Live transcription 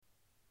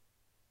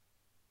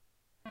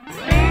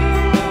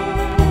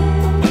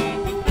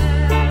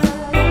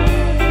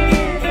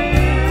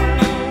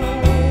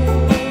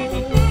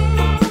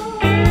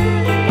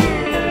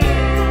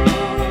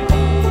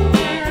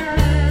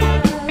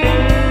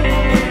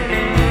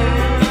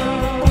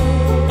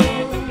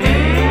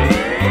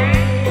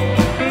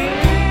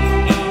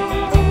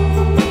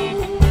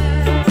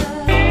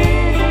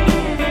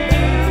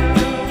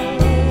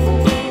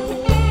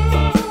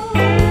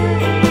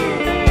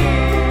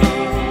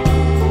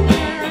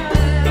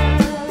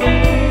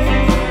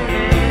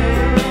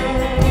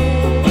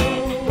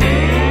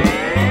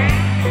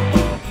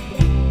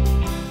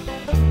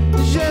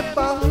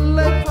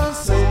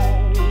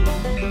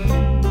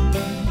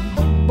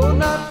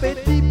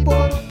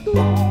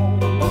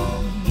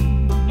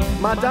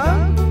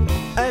Madame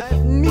et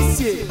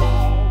monsieur,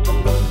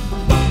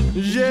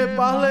 j'ai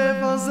parlé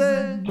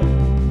français.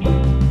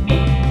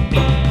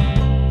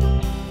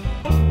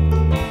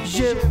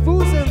 Je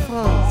vous en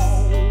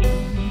France.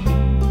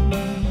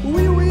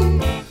 Oui, oui,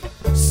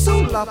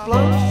 sur la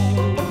planche.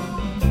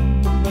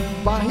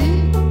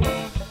 Paris,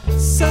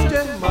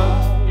 Saint-Germain.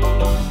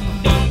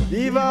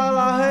 Viva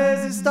la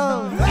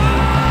résistance.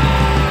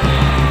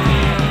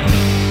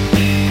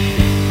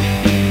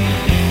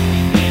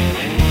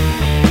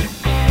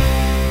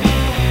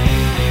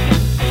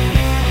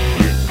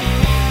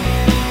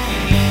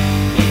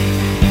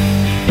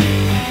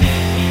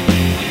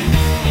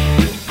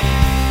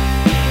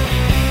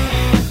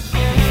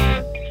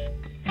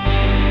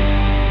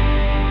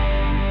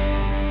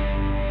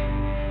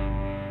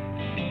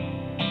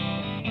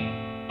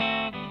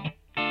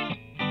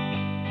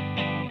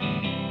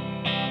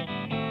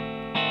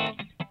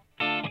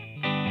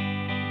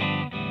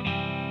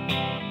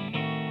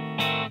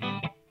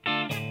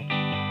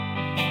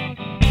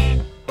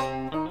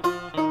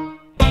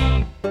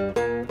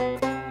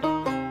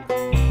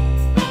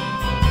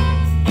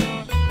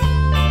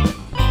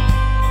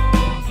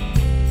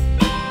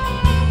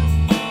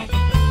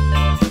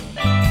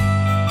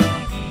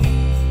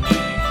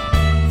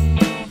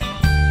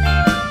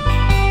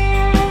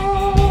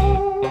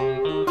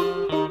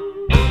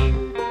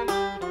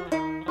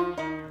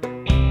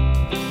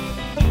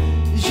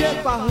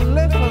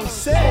 Parler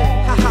français,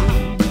 haha.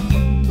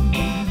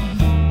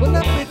 Bon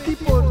appétit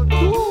pour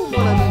tout,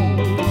 mon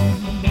ami.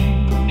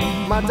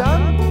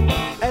 Madame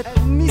et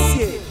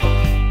monsieur,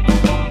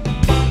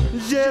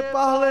 j'ai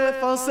parlé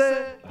français.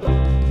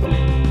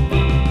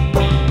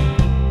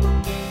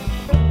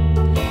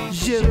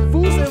 Je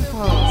vous en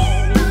France.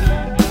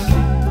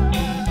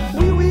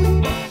 Oui, oui,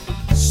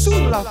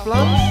 sous la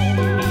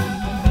planche.